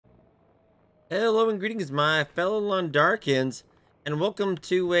Hello and greetings, my fellow Lundarkins, and welcome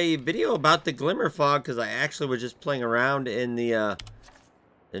to a video about the Glimmer fog, because I actually was just playing around in the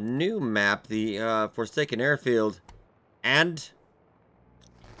new map, the Forsaken Airfield, and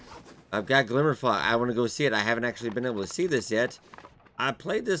I've got Glimmer fog. I want to go see it. I haven't actually been able to see this yet. I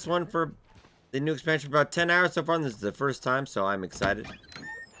played this one for the new expansion for about 10 hours so far, and this is the first time, so I'm excited.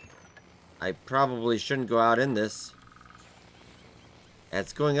 I probably shouldn't go out in this.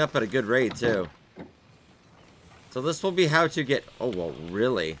 It's going up at a good rate, too. So this will be how to get... Oh, well,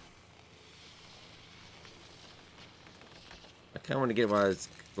 really? I kind of want to get while it's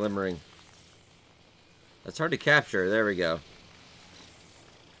glimmering. That's hard to capture. There we go.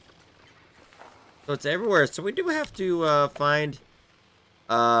 So it's everywhere. So we do have to find...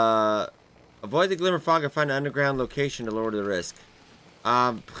 avoid the glimmer fog and find an underground location to lower the risk.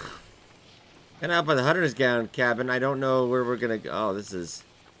 Kind of out by the Hunter's cabin. I don't know where we're gonna go. Oh, this is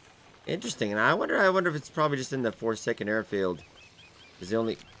interesting. And I wonder if it's probably just in the Forsaken Airfield. Is the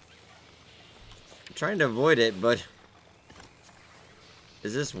only... I'm trying to avoid it, but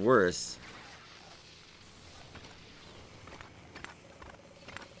is this worse?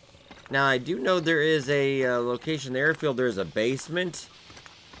 Now I do know there is a location in the airfield. There is a basement.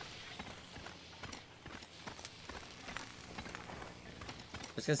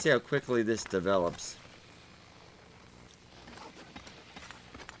 Just gonna see how quickly this develops.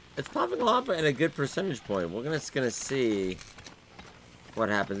 It's popping up at a good percentage point. We're just gonna see what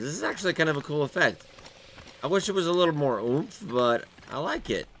happens. This is actually kind of a cool effect. I wish it was a little more oomph, but I like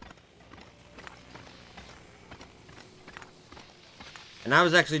it. And I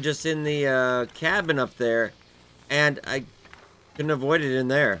was actually just in the cabin up there, and I couldn't avoid it in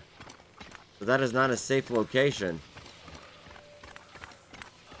there. So that is not a safe location.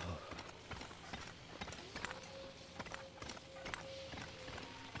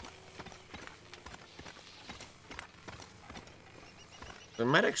 It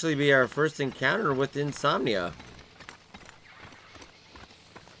might actually be our first encounter with insomnia.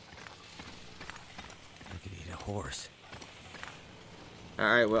 I could eat a horse.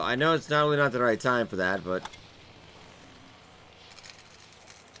 Alright, well, I know it's not the right time for that, but...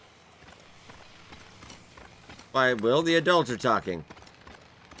 Why, Will, the adults are talking.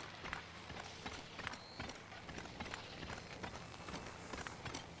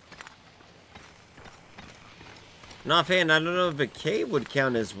 And offhand, I don't know if a cave would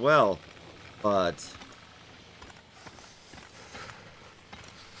count as well, but...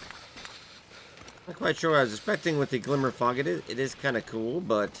 Not quite sure what I was expecting with the Glimmer fog. It is kind of cool,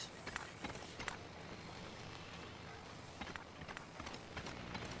 but...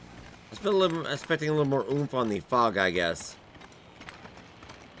 I was expecting a little more oomph on the fog, I guess.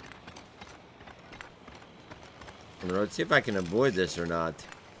 On the road, see if I can avoid this or not.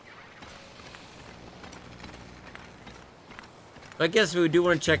 I guess if we do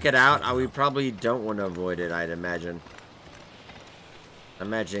want to check it out, we probably don't want to avoid it, I'd imagine. I'm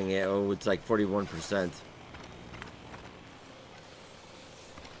imagining it, it's like 41%.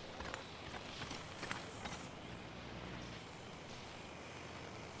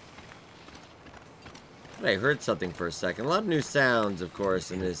 I heard something for a second. A lot of new sounds, of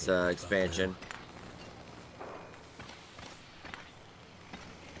course, in this expansion.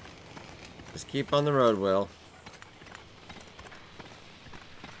 Just keep on the road, Will.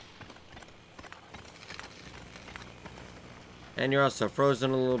 And you're also frozen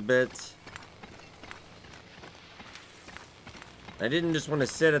a little bit. I didn't just want to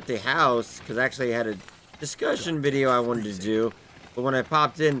sit at the house, because actually I had a discussion video I wanted to do. But when I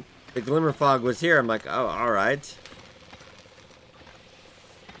popped in, the Glimmer fog was here. I'm like, oh, alright.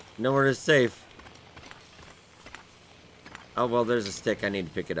 Nowhere is safe. Oh, well, there's a stick. I need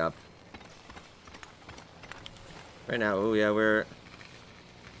to pick it up. Right now, oh yeah, we're...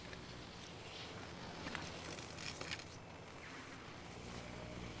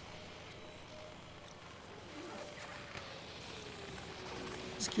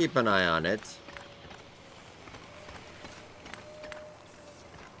 Just keep an eye on it.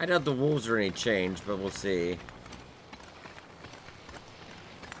 I doubt the wolves are any change, but we'll see.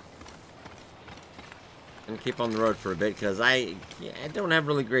 And keep on the road for a bit, because I don't have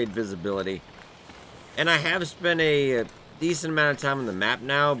really great visibility. And I have spent a decent amount of time on the map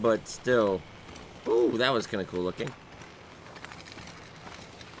now, but still. Ooh, that was kind of cool looking.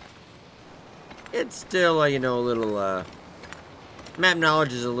 It's still, you know, a little, map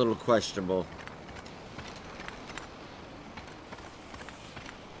knowledge is a little questionable.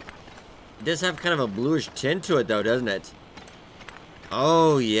 It does have kind of a bluish tint to it, though, doesn't it?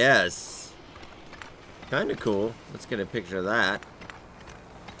 Oh, yes. Kind of cool. Let's get a picture of that.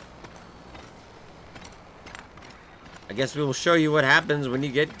 I guess we will show you what happens when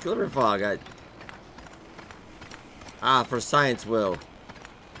you get glimmer fog. For science will.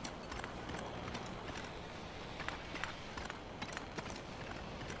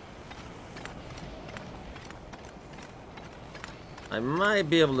 I might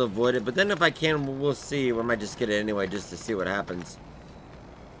be able to avoid it, but then if I can, we'll see. We might just get it anyway, just to see what happens.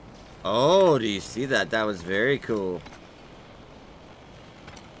 Oh, do you see that? That was very cool.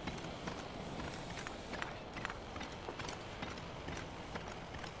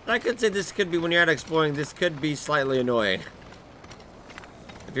 I could say this could be, when you're out exploring, this could be slightly annoying.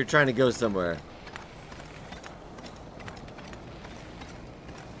 If you're trying to go somewhere.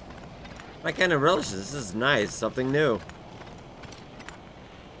 I kind of relish this. This is nice. Something new.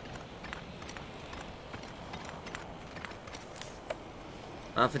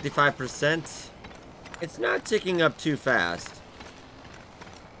 55%. It's not ticking up too fast.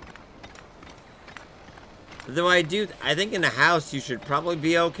 Though I think in a house you should probably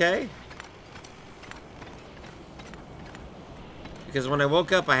be okay. Because when I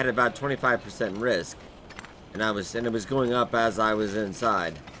woke up I had about 25% risk. And it was going up as I was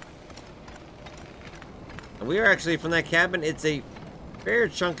inside. And we are actually, from that cabin, it's a fair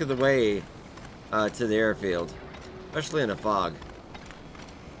chunk of the way to the airfield. Especially in a fog.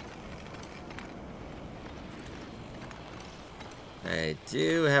 I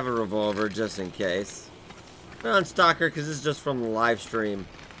do have a revolver just in case. Not on Stalker, because this is just from the live stream.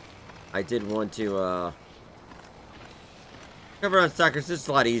 I did want to cover on Stalker. It's just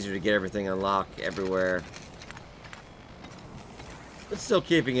a lot easier to get everything unlocked everywhere. But still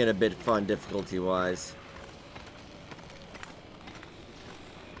keeping it a bit fun difficulty-wise.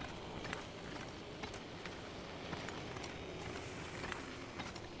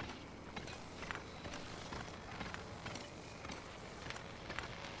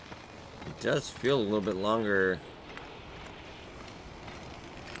 Does feel a little bit longer.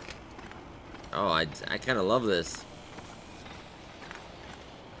 Oh, I kind of love this.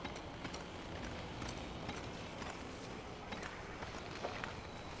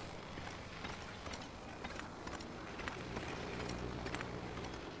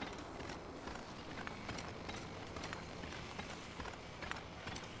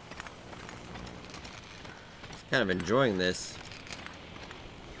 Just kind of enjoying this.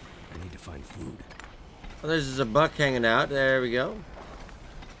 Find food. Well, there's just a buck hanging out. There we go.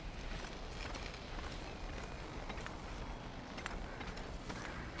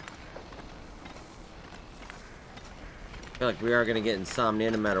 I feel like we are going to get insomnia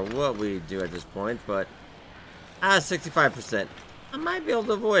no matter what we do at this point, but 65%. I might be able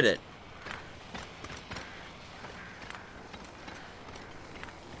to avoid it.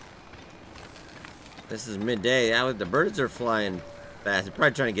 This is midday. The birds are flying fast. They're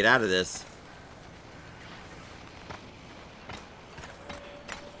probably trying to get out of this.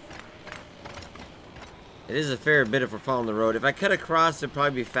 It is a fair bit if we're following the road. If I cut across, it'd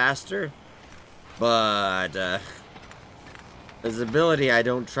probably be faster. But, visibility, I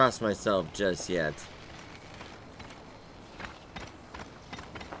don't trust myself just yet.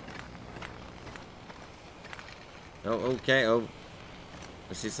 Oh, okay. Oh,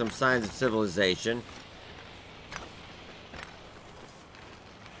 I see some signs of civilization.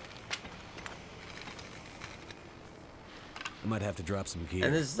 I might have to drop some gear.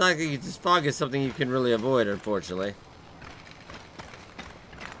 And this fog is something you can really avoid, unfortunately.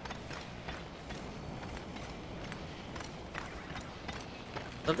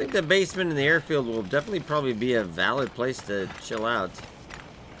 I think the basement in the airfield will definitely probably be a valid place to chill out.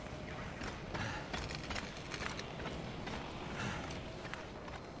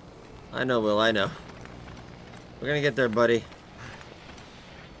 I know, Will, I know. We're gonna get there, buddy.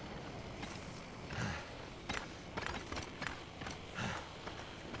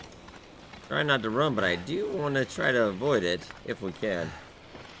 Try not to run, but I do want to try to avoid it, if we can.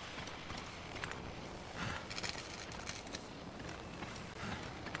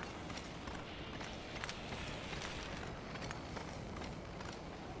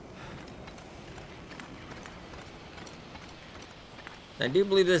 I do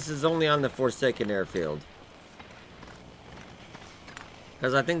believe this is only on the Forsaken Airfield.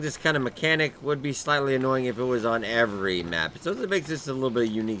 Because I think this kind of mechanic would be slightly annoying if it was on every map. So it makes this a little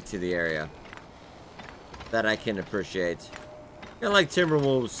bit unique to the area. That I can appreciate. Kind of like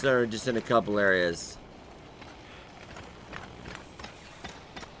Timberwolves are just in a couple areas.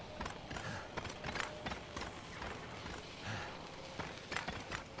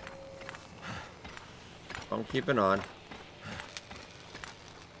 I'm keeping on.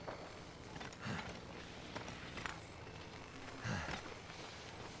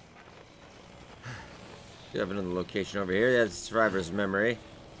 We have another location over here. That's survivor's memory.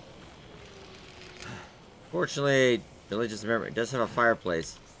 Fortunately, village's memory does have a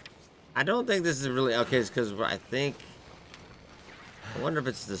fireplace. I don't think this is really okay. It's because I wonder if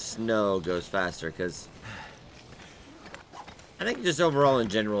it's the snow goes faster. Because I think just overall in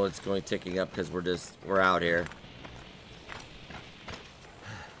general, it's going ticking up because we're out here.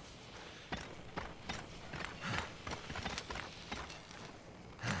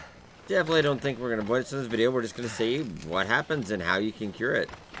 Definitely don't think we're going to avoid it in this video. We're just going to see what happens and how you can cure it.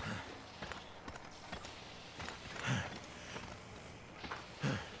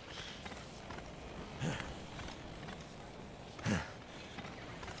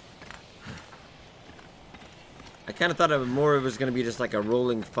 I kind of thought it was going to be just like a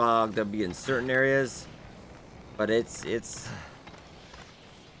rolling fog that would be in certain areas. But it's... I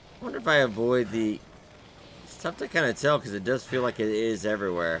wonder if I avoid the... It's tough to kind of tell because it does feel like it is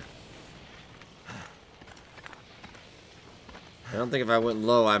everywhere. I don't think if I went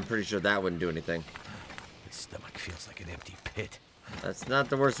low, I'm pretty sure that wouldn't do anything. My stomach feels like an empty pit. That's not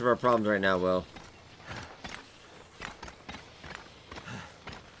the worst of our problems right now, Will.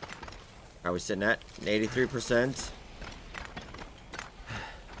 Are we sitting at 83%?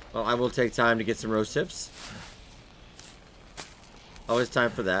 Well, I will take time to get some rose tips. Always time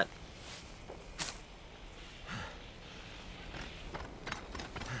for that.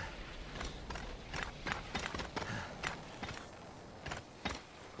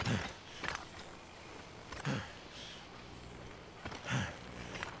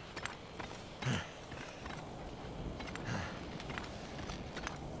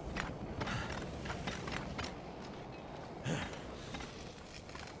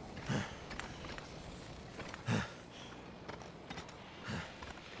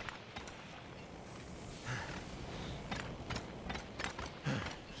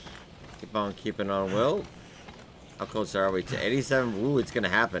 Keep on keeping on, Will. How close are we to 87? Ooh, it's gonna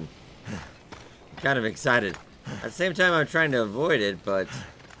happen. I'm kind of excited. At the same time, I'm trying to avoid it, but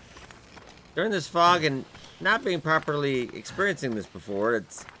during this fog and not being properly experiencing this before,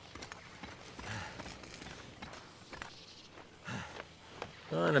 it's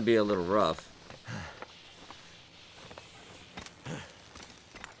gonna be a little rough.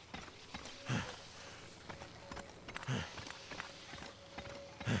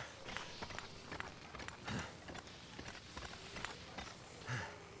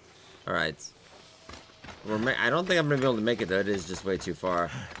 Alright. I don't think I'm going to be able to make it, though. It is just way too far.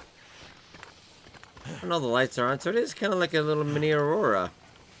 And all the lights are on, so it is kind of like a little mini aurora.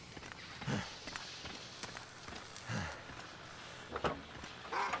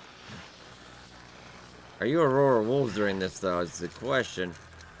 Are you Aurora Wolves during this, though? Is the question.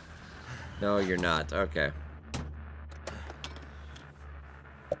 No, you're not. Okay.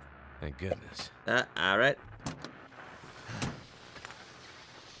 Thank goodness. Alright.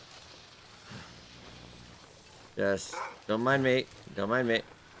 Just don't mind me. Don't mind me.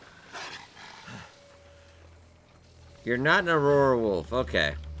 You're not an Aurora Wolf.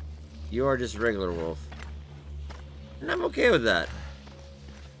 Okay. You are just a regular wolf. And I'm okay with that.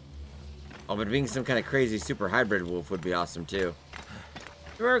 Oh, but being some kind of crazy super hybrid wolf would be awesome too.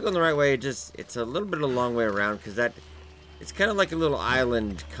 We are going the right way. It's a little bit of a long way around because it's kind of like a little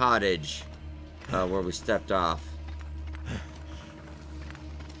island cottage where we stepped off.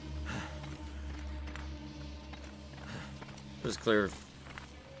 It was clear.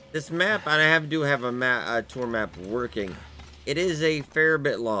 This map, and I do have a tour map working. It is a fair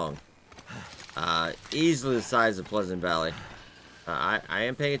bit long. Easily the size of Pleasant Valley. I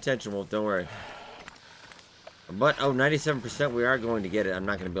am paying attention, Wolf, don't worry. But, oh, 97%, we are going to get it. I'm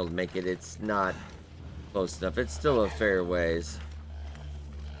not going to be able to make it. It's not close enough. It's still a fair ways.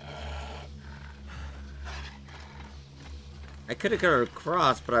 I could have got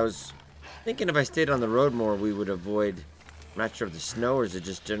across, but I was thinking if I stayed on the road more, we would avoid... I'm not sure if the snow or is it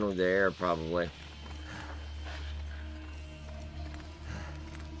just generally the air, probably.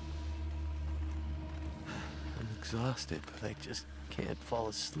 I'm exhausted, but I just can't fall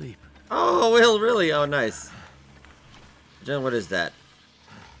asleep. Oh, Will, really? Oh, nice. Jen, what is that?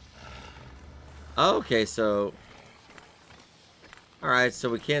 Okay, so... Alright, so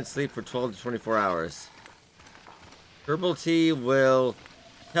we can't sleep for 12 to 24 hours. Herbal tea will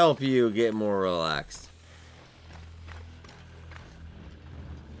help you get more relaxed.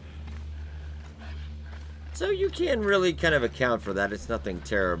 So you can really kind of account for that. It's nothing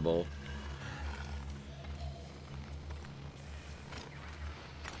terrible.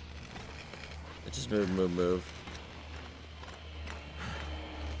 Just move.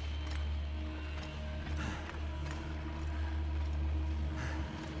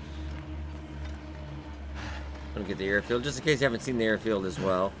 Don't get the airfield, just in case you haven't seen the airfield as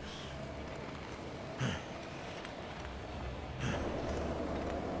well.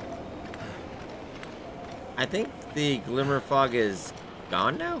 I think the Glimmer fog is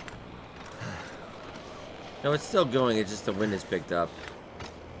gone now? No, it's still going, it's just the wind has picked up.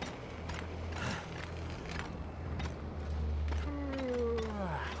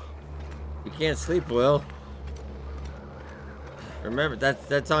 You can't sleep, Will. Remember,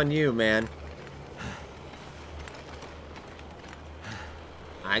 that's on you, man.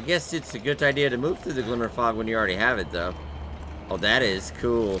 I guess it's a good idea to move through the Glimmer fog when you already have it, though. Oh, that is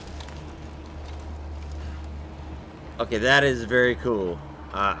cool. Okay, that is very cool.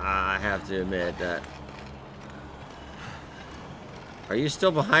 I have to admit that. Are you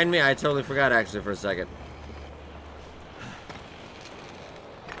still behind me? I totally forgot, actually, for a second.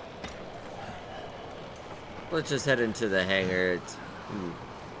 Let's just head into the hangar. It's,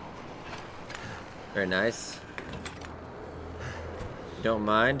 very nice. Don't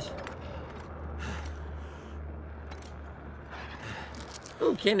mind.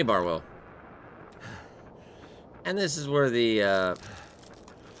 Ooh, candy bar will. And this is where the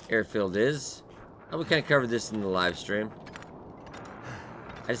airfield is. Oh, we kind of covered this in the live stream.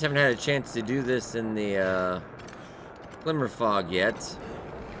 I just haven't had a chance to do this in the Glimmer fog yet.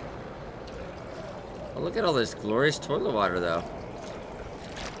 Oh, look at all this glorious toilet water, though.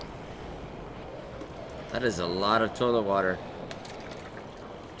 That is a lot of toilet water.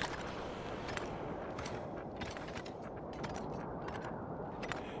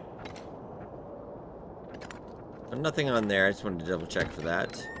 Nothing on there. I just wanted to double check for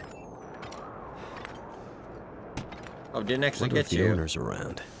that. Oh, didn't actually Wonder get if the you. owner's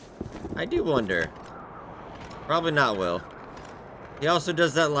around. I do wonder. Probably not, Will. He also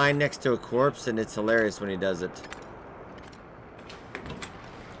does that line next to a corpse, and it's hilarious when he does it.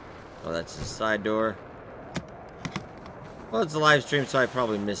 Oh, that's the side door. Well, it's a live stream, so I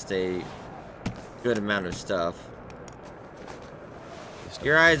probably missed a good amount of stuff.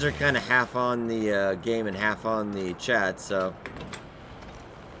 Your eyes are kind of half on the game and half on the chat, so...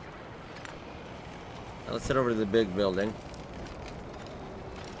 Now let's head over to the big building.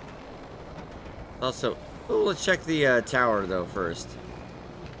 Also, ooh, let's check the tower, though, first.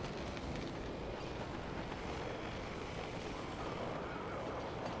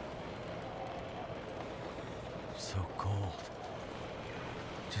 So cold.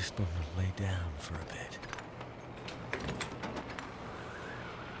 Just want to lay down for a bit.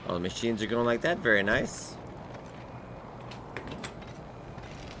 Oh, the machines are going like that. Very nice.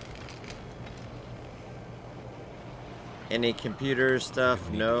 Any computer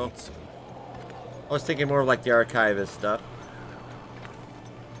stuff? No. I was thinking more of like the archivist stuff.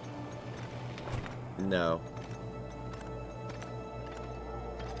 No.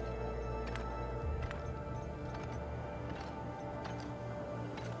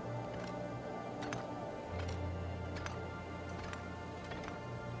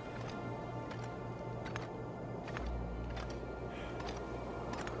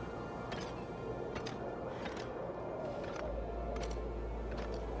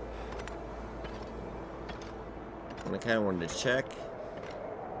 I kind of wanted to check.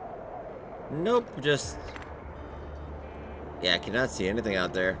 Nope, just... Yeah, I cannot see anything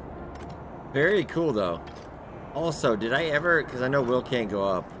out there. Very cool, though. Also, did I ever... Because I know Will can't go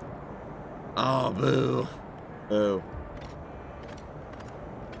up. Oh, boo. Boo.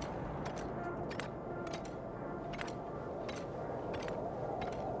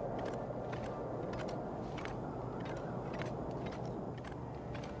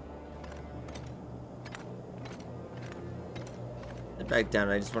 Back down.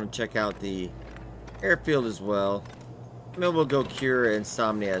 I just want to check out the airfield as well. Maybe we'll go cure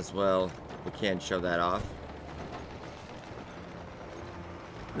insomnia as well. We can show that off.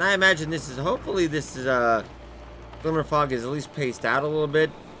 And I imagine this is, hopefully this is, Glimmer fog is at least paced out a little bit.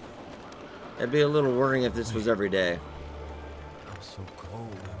 It'd be a little worrying if this was every day. I'm so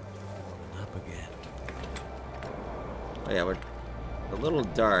cold. I'm warming up again. Oh yeah, we're a little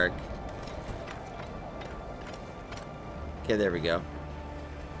dark. Okay, there we go.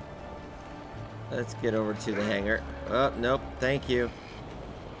 Let's get over to the hangar. Oh, nope. Thank you.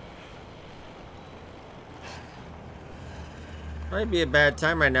 Might be a bad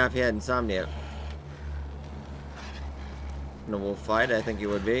time right now if you had insomnia. In a wolf fight, I think it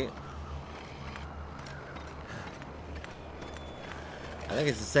would be. I think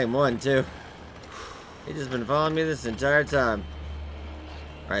it's the same one, too. He's just been following me this entire time.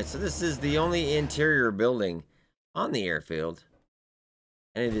 Alright, so this is the only interior building on the airfield.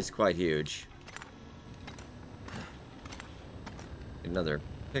 And it is quite huge. Another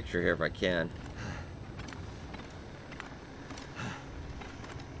picture here if I can.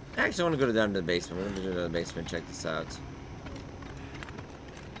 I actually want to go down to the basement. We're going to go to the basement and check this out.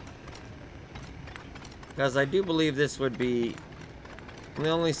 Because I do believe this would be the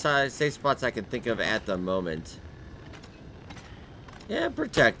only safe spots I can think of at the moment. Yeah,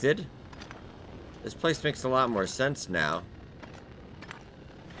 protected. This place makes a lot more sense now.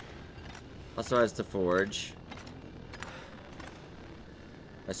 Also has the forge.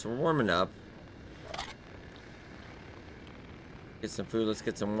 Alright, so we're warming up. Get some food, let's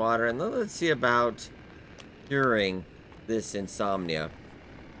get some water, and then let's see about curing this insomnia.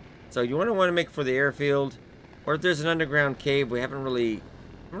 So you want to make for the airfield, or if there's an underground cave. We haven't really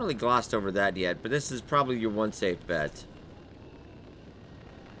glossed over that yet, but this is probably your one safe bet.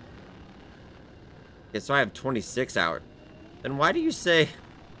 Okay, so I have 26 hours. Then why do you say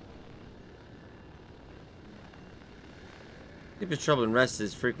deepest trouble and rest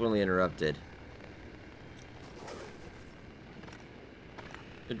is frequently interrupted?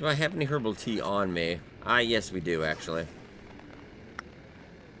 Do I have any herbal tea on me? Ah, yes we do, actually.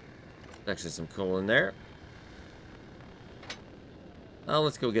 There's actually some coal in there. Oh,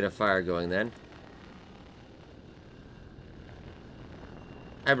 let's go get a fire going then.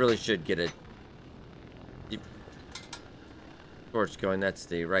 I really should get a torch going. That's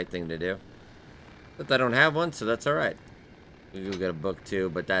the right thing to do. But I don't have one, so that's alright. We will get a book too,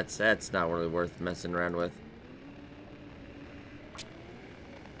 but that's not really worth messing around with.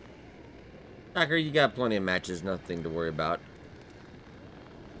 Tucker, you got plenty of matches, nothing to worry about.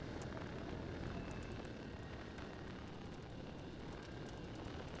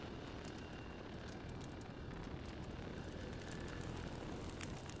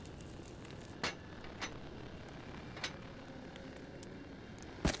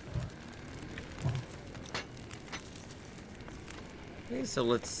 Okay, so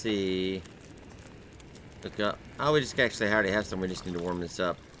let's see. Look up. Oh, we just actually already have some. We just need to warm this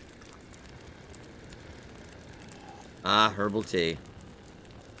up. Ah, herbal tea.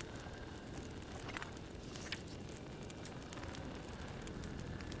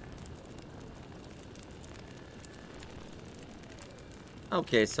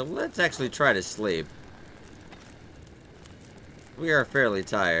 Okay, so let's actually try to sleep. We are fairly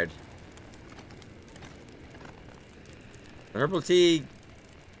tired. The herbal tea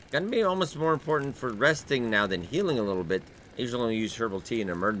gonna be almost more important for resting now than healing a little bit. I usually only use herbal tea in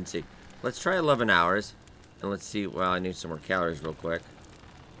an emergency. Let's try 11 hours. And let's see. Well, I need some more calories real quick.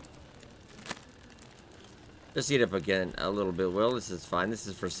 Just eat up again a little bit, Will. This is fine. This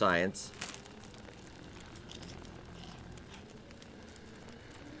is for science.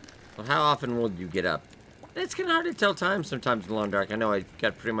 Well, how often will you get up? It's kind of hard to tell time sometimes in Long Dark. I know I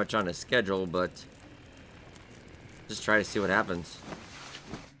got pretty much on a schedule, but just try to see what happens.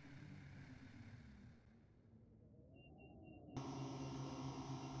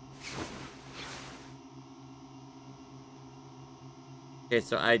 Okay,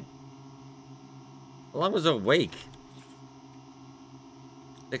 so how long was I awake?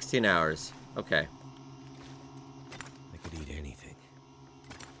 16 hours. Okay. I could eat anything.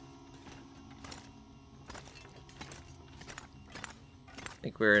 I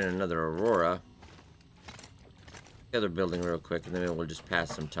think we're in another Aurora. The other building real quick, and then we'll just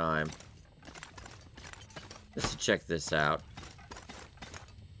pass some time. Just to check this out.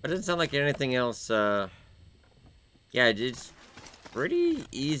 But it doesn't sound like anything else, yeah, it's pretty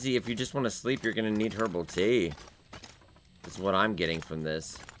easy. If you just want to sleep, you're going to need herbal tea. That's what I'm getting from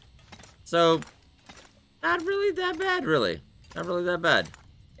this. So, not really that bad, really. Not really that bad.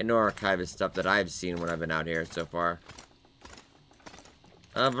 And no archivist stuff that I've seen when I've been out here so far.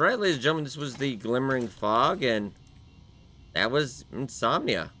 But right, ladies and gentlemen, this was the Glimmering Fog, and that was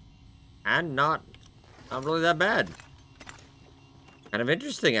Insomnia. And not really that bad. Kind of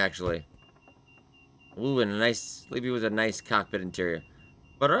interesting, actually. Ooh, and a nice, sleepy with a nice cockpit interior.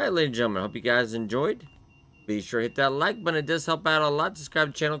 But alright, ladies and gentlemen, I hope you guys enjoyed. Be sure to hit that like button. It does help out a lot. Subscribe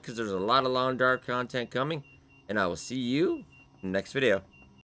to the channel because there's a lot of Long Dark content coming. And I will see you in the next video.